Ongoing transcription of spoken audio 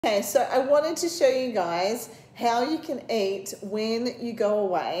Okay, so I wanted to show you guys how you can eat when you go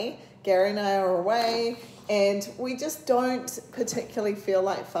away. Gary and I are away and we just don't particularly feel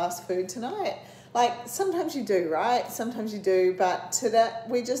like fast food tonight. Like sometimes you do, right? Sometimes you do, but today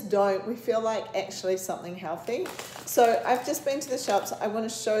we just don't. We feel like actually something healthy. So I've just been to the shops. I want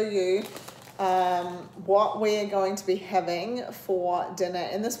to show you what we are going to be having for dinner,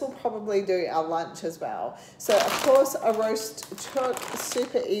 and this will probably do our lunch as well. So of course a roast chook,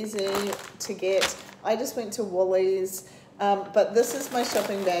 super easy to get. I just went to Woolies, but this is my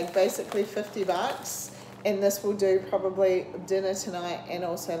shopping bag, basically 50 bucks, and this will do probably dinner tonight and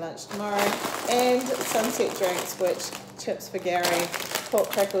also lunch tomorrow. And Sunset drinks, which chips for Gary, pork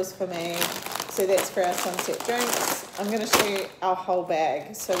crackles for me. So that's for our Sunset drinks. I'm going to show you our whole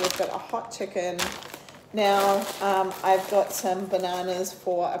bag. So we've got a hot chicken. Now I've got some bananas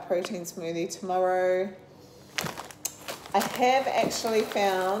for a protein smoothie tomorrow. I have actually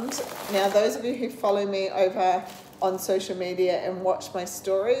found, now those of you who follow me over on social media and watch my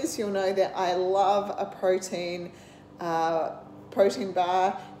stories, you'll know that I love a protein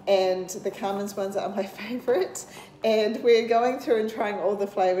bar, and the Carmen's ones are my favorite. And we're going through and trying all the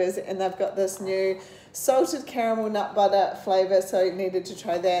flavors, and they've got this new salted caramel nut butter flavor, so I needed to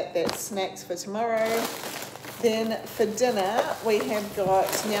try that. That's snacks for tomorrow. Then for dinner we have got,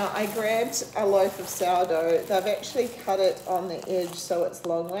 now I grabbed a loaf of sourdough. They've actually cut it on the edge so it's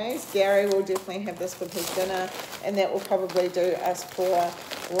long ways. Gary will definitely have this with his dinner, and that will probably do us for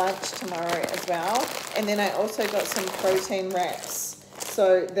lunch tomorrow as well. And then I also got some protein wraps,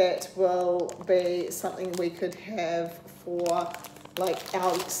 so that will be something we could have for like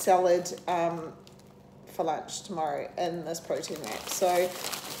our salad for lunch tomorrow in this protein wrap. So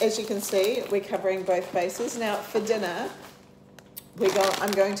as you can see, we're covering both bases. Now for dinner,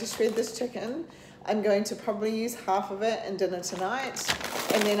 I'm going to shred this chicken. I'm going to probably use half of it in dinner tonight.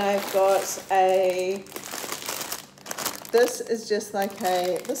 And then I've got this is just like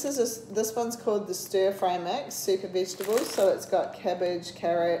this one's called the stir fry mix, super vegetables. So it's got cabbage,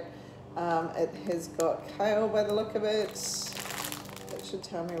 carrot, it has got kale by the look of it. It should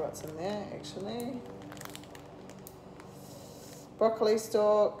tell me what's in there actually. Broccoli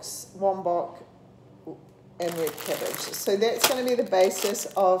stalks, wombok, and red cabbage. So that's going to be the basis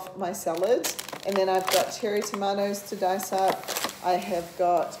of my salad. And then I've got cherry tomatoes to dice up. I have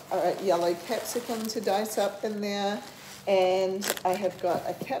got a yellow capsicum to dice up in there. And I have got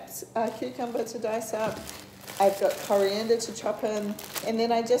a cucumber to dice up. I've got coriander to chop in. And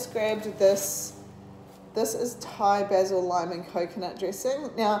then I just grabbed this. This is Thai basil, lime, and coconut dressing.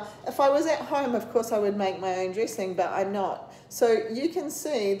 Now, if I was at home, of course, I would make my own dressing, but I'm not. So you can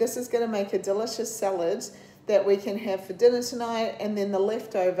see this is going to make a delicious salad that we can have for dinner tonight, and then the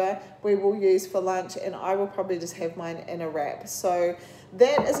leftover we will use for lunch, and I will probably just have mine in a wrap. So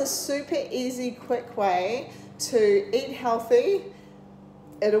that is a super easy, quick way to eat healthy.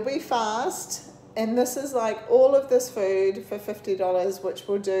 It'll be fast, and this is like all of this food for $50, which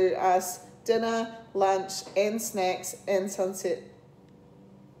will do us dinner, lunch, and snacks, and Sunset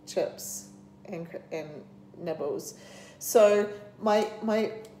chips and nibbles. So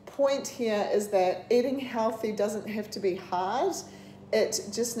my point here is that eating healthy doesn't have to be hard. It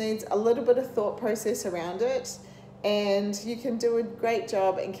just needs a little bit of thought process around it, and you can do a great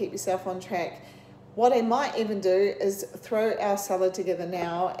job and keep yourself on track. What I might even do is throw our salad together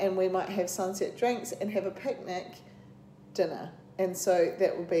now, and we might have Sunset drinks and have a picnic dinner. And so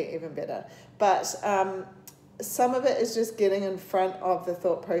that will be even better. But some of it is just getting in front of the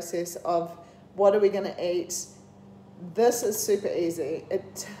thought process of what are we going to eat. This is super easy.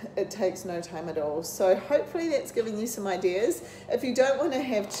 It takes no time at all. So hopefully that's given you some ideas. If you don't want to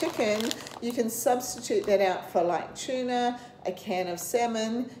have chicken, you can substitute that out for like tuna, a can of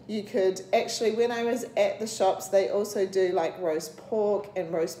salmon. You could actually, when I was at the shops, they also do like roast pork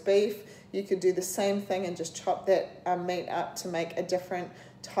and roast beef. You could do the same thing and just chop that meat up to make a different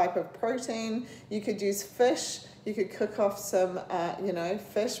type of protein. You could use fish. You could cook off some,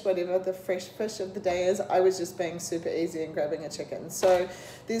 fish, whatever the fresh fish of the day is. I was just being super easy and grabbing a chicken. So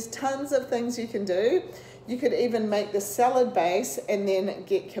there's tons of things you can do. You could even make the salad base and then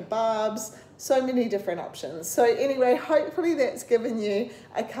get kebabs. So many different options. So anyway, hopefully that's given you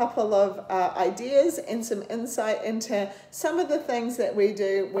a couple of ideas and some insight into some of the things that we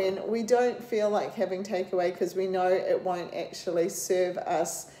do when we don't feel like having takeaway, because we know it won't actually serve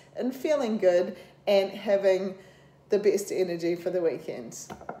us in feeling good and having the best energy for the weekend.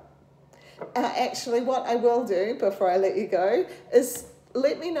 Actually, what I will do before I let you go is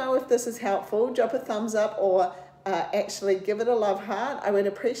let me know if this is helpful. Drop a thumbs up or actually give it a love heart. I would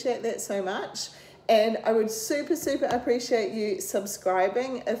appreciate that so much. And I would super appreciate you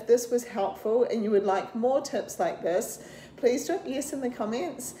subscribing. If this was helpful and you would like more tips like this, please drop yes in the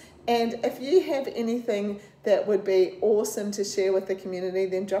comments. And if you have anything that would be awesome to share with the community,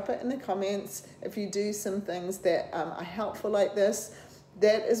 then drop it in the comments. If you do some things that are helpful like this,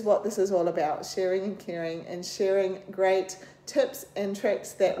 that is what this is all about, sharing and caring and sharing great tips and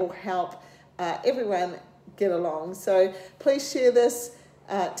tricks that will help everyone get along. So please share this,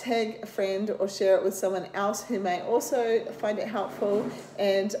 tag a friend or share it with someone else who may also find it helpful.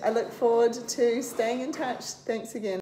 And I look forward to staying in touch. Thanks again.